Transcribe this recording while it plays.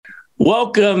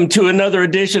Welcome to another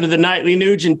edition of the Nightly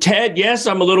Nuge. And Ted, yes,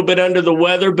 I'm a little bit under the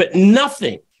weather, but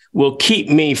nothing will keep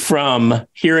me from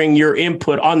hearing your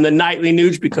input on the Nightly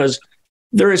Nuge because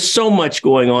there is so much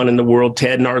going on in the world,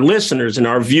 Ted, and our listeners and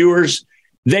our viewers,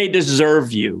 they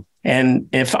deserve you. And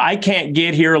if I can't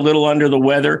get here a little under the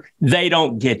weather, they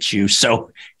don't get you.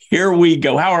 So here we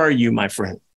go. How are you, my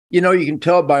friend? You know, you can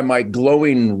tell by my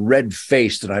glowing red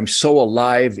face that I'm so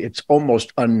alive, it's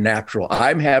almost unnatural.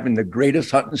 I'm having the greatest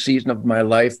hunting season of my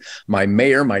life. My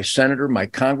mayor, my senator, my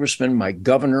congressman, my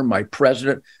governor, my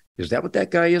president. Is that what that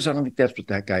guy is? I don't think that's what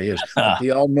that guy is. They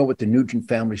all know what the Nugent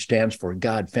family stands for.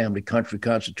 God, family, country,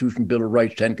 Constitution, Bill of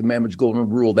Rights, 10 Commandments, Golden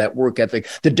Rule, that work ethic,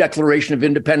 the Declaration of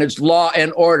Independence, law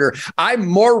and order. I'm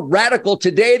more radical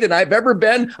today than I've ever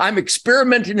been. I'm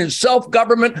experimenting in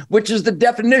self-government, which is the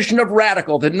definition of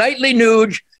radical. The Nightly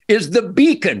Nuge is the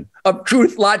beacon of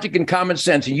truth, logic, and common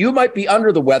sense. And you might be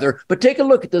under the weather, but take a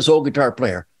look at this old guitar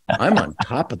player. I'm on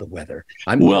top of the weather.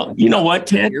 Well, you know what,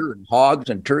 Ted? And hogs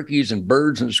and turkeys and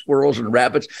birds and squirrels and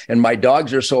rabbits, and my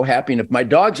dogs are so happy. And if my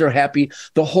dogs are happy,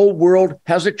 the whole world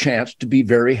has a chance to be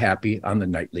very happy on the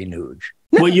Nightly Nuge.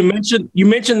 Well, you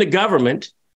mentioned the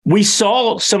government. We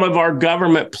saw some of our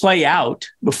government play out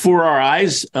before our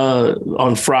eyes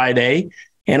on Friday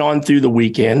and on through the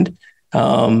weekend.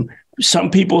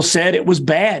 Some people said it was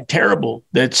bad, terrible,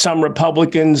 that some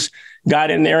Republicans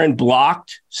got in there and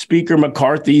blocked Speaker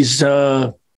McCarthy's,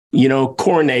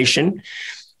 coronation.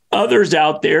 Others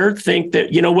out there think that,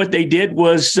 what they did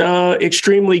was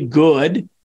extremely good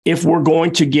if we're going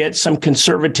to get some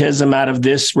conservatism out of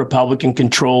this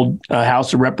Republican-controlled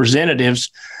House of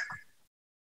Representatives.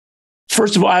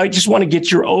 First of all, I just want to get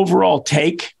your overall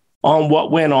take on what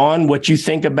went on, what you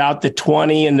think about the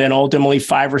 20 and then ultimately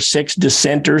 5 or 6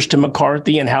 dissenters to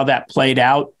McCarthy and how that played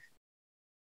out.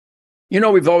 You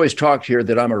know, we've always talked here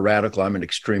that I'm a radical, I'm an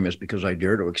extremist because I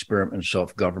dare to experiment in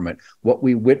self-government. What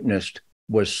we witnessed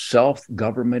was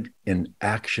self-government in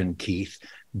action, Keith.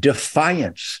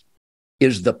 Defiance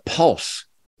is the pulse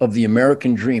of the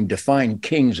American dream, defying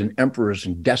kings and emperors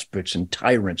and despots and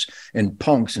tyrants and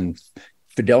punks and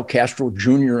Fidel Castro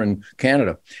Jr. in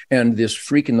Canada and this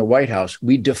freak in the White House.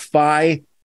 We defy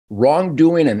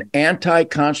wrongdoing and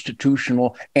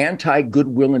anti-constitutional,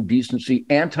 anti-goodwill and decency,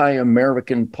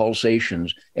 anti-American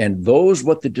pulsations. And those,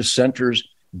 what the dissenters,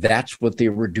 that's what they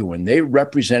were doing. They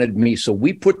represented me. So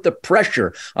we put the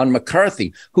pressure on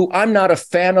McCarthy, who I'm not a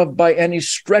fan of by any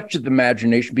stretch of the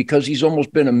imagination because he's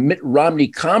almost been a Mitt Romney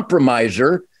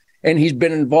compromiser. And he's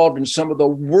been involved in some of the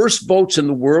worst votes in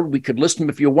the world. We could list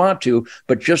them if you want to,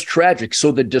 but just tragic.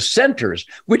 So the dissenters,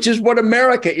 which is what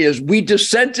America is, we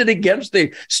dissented against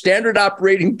the standard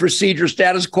operating procedure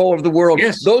status quo of the world.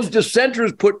 Yes. Those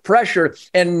dissenters put pressure.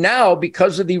 And now,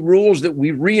 because of the rules that we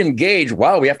re-engage,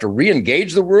 wow, we have to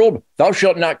re-engage the world. Thou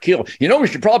shalt not kill. You know, we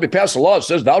should probably pass a law that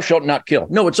says thou shalt not kill.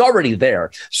 No, it's already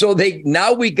there. So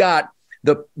we got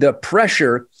the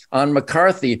pressure on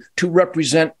McCarthy to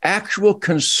represent actual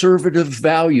conservative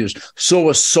values. So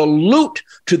a salute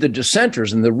to the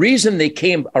dissenters. And the reason they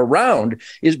came around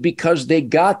is because they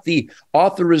got the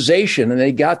authorization and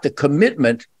they got the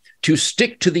commitment to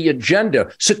stick to the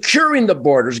agenda, securing the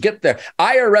borders, get the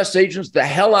IRS agents the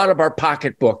hell out of our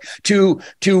pocketbook, to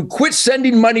quit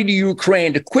sending money to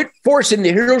Ukraine, to quit forcing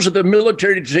the heroes of the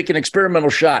military to take an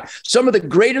experimental shot. Some of the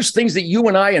greatest things that you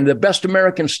and I and the best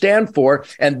Americans stand for,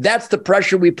 and that's the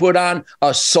pressure we put on.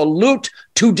 A salute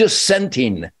to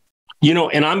dissenting.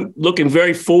 And I'm looking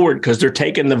very forward because they're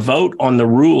taking the vote on the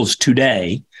rules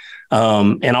today.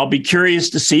 And I'll be curious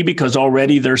to see because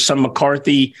already there's some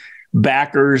McCarthy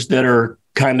backers that are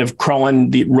kind of crawling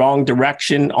the wrong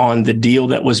direction on the deal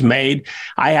that was made.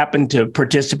 I happened to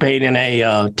participate in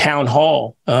a town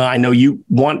hall. I know you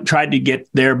tried to get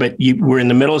there, but you were in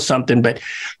the middle of something. But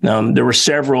there were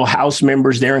several House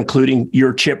members there, including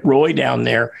your Chip Roy down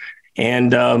there.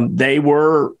 And they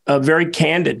were very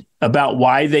candid about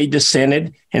why they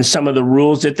dissented and some of the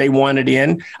rules that they wanted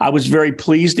in. I was very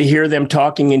pleased to hear them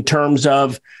talking in terms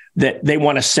of that they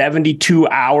want a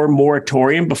 72-hour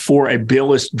moratorium before a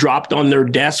bill is dropped on their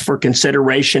desk for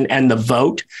consideration and the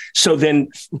vote. So then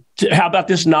how about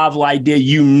this novel idea?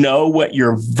 You know what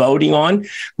you're voting on.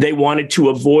 They wanted to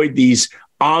avoid these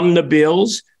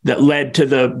omnibills that led to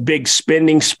the big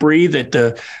spending spree that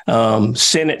the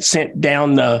Senate sent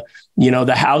down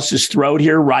the House's throat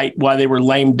here, right, while they were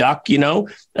lame duck,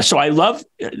 So I love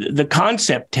the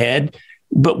concept, Ted,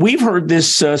 but we've heard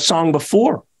this song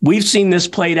before. We've seen this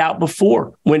played out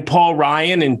before when Paul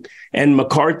Ryan and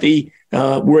McCarthy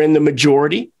were in the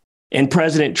majority and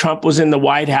President Trump was in the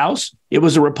White House. It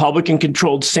was a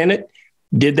Republican-controlled Senate.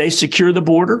 Did they secure the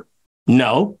border?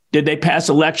 No. Did they pass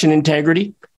election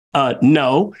integrity?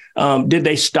 No. Did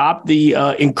they stop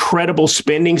the incredible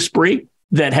spending spree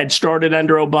that had started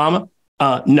under Obama?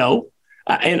 No.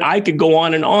 And I could go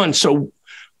on and on. So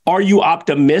are you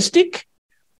optimistic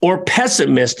or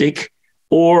pessimistic,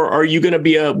 or are you going to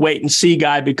be a wait and see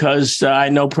guy because I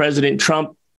know President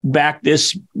Trump backed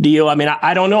this deal? I mean,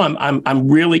 I don't know. I'm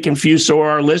really confused. So are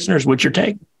our listeners. What's your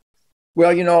take?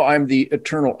 Well, I'm the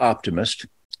eternal optimist,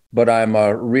 but I'm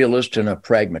a realist and a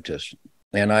pragmatist.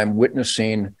 And I'm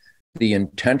witnessing the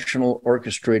intentional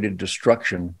orchestrated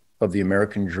destruction of the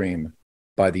American dream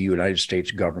by the United States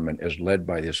government as led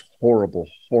by this horrible,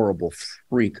 horrible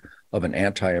freak of an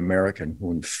anti-American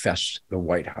who infests the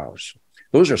White House.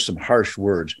 Those are some harsh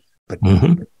words, but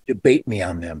debate me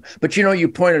on them. But, you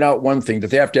pointed out one thing, that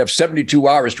they have to have 72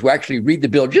 hours to actually read the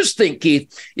bill. Just think,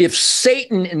 Keith, if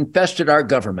Satan infested our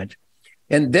government,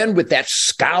 and then with that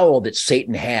scowl that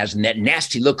Satan has and that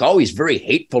nasty look, always very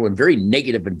hateful and very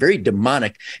negative and very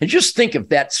demonic. And just think if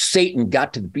that Satan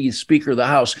got to be Speaker of the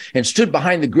House and stood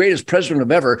behind the greatest president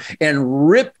of ever and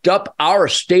ripped up our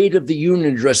State of the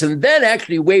Union address and then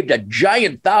actually waved a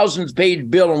giant thousands-page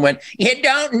bill and went, you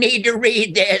don't need to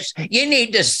read this. You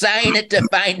need to sign it to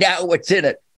find out what's in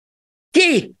it.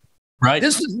 Keith. Right.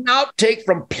 This is an outtake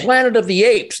from Planet of the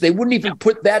Apes. They wouldn't even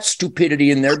put that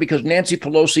stupidity in there because Nancy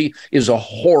Pelosi is a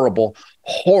horrible,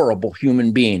 horrible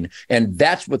human being. And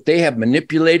that's what they have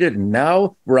manipulated. And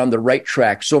now we're on the right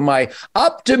track. So my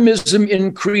optimism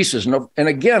increases. And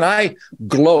again, I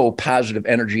glow positive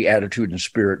energy, attitude, and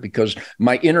spirit because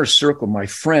my inner circle, my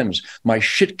friends, my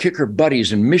shit kicker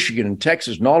buddies in Michigan and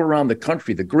Texas and all around the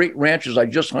country, the great ranches I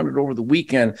just hunted over the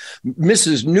weekend,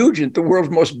 Mrs. Nugent, the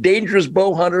world's most dangerous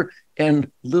bow hunter,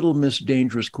 and Little Miss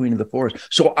Dangerous Queen of the Forest.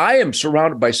 So I am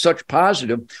surrounded by such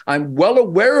positive. I'm well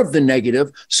aware of the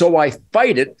negative, so I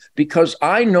fight it because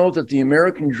I know that the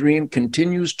American dream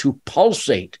continues to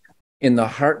pulsate in the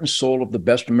heart and soul of the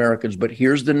best Americans. But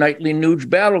here's the Nightly Nuge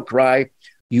battle cry.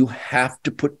 You have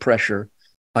to put pressure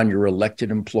on your elected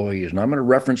employees. And I'm going to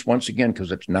reference once again,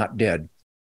 because it's not dead,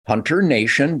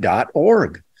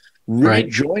 hunternation.org. Right.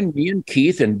 Join me and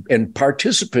Keith and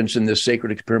participants in this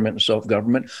sacred experiment in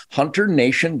self-government,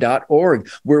 hunternation.org,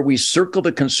 where we circle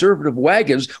the conservative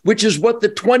wagons, which is what the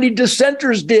 20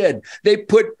 dissenters did. They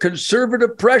put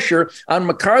conservative pressure on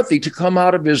McCarthy to come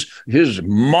out of his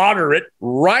moderate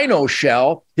rhino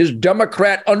shell, his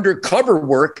Democrat undercover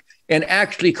work, and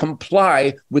actually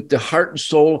comply with the heart and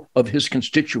soul of his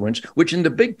constituents, which in the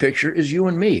big picture is you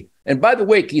and me. And by the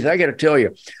way, Keith, I got to tell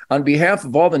you, on behalf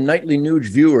of all the Nightly Nuge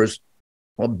viewers,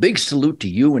 a big salute to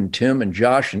you and Tim and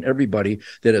Josh and everybody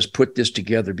that has put this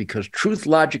together, because truth,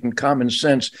 logic, and common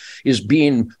sense is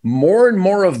being more and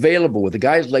more available with the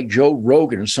guys like Joe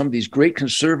Rogan and some of these great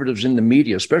conservatives in the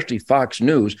media, especially Fox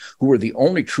News, who are the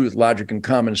only truth, logic, and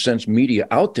common sense media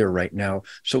out there right now.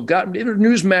 So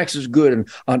Newsmax is good.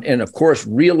 And of course,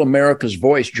 Real America's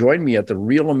Voice. Join me at the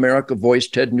Real America Voice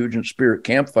Ted Nugent Spirit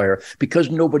Campfire, because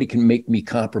nobody can make me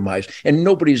compromise. And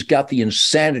nobody's got the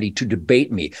insanity to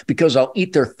debate me, because I'll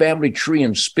eat their family tree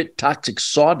and spit toxic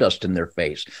sawdust in their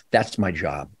face. That's my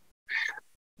job.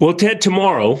 Well, Ted,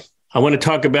 tomorrow, I want to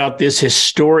talk about this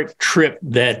historic trip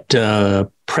that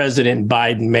President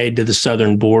Biden made to the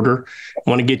southern border. I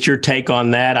want to get your take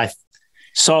on that. I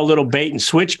saw a little bait and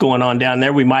switch going on down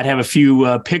there. We might have a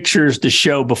few pictures to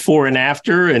show before and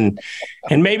after, and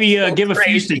maybe give a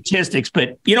few statistics.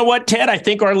 But you know what, Ted? I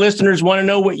think our listeners want to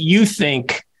know what you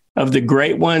think of the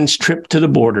Great One's trip to the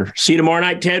border. See you tomorrow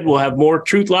night, Ted. We'll have more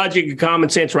truth, logic, and common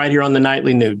sense right here on the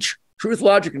Nightly Nuge. Truth,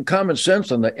 logic, and common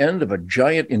sense on the end of a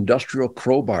giant industrial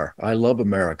crowbar. I love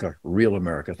America, real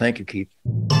America. Thank you, Keith.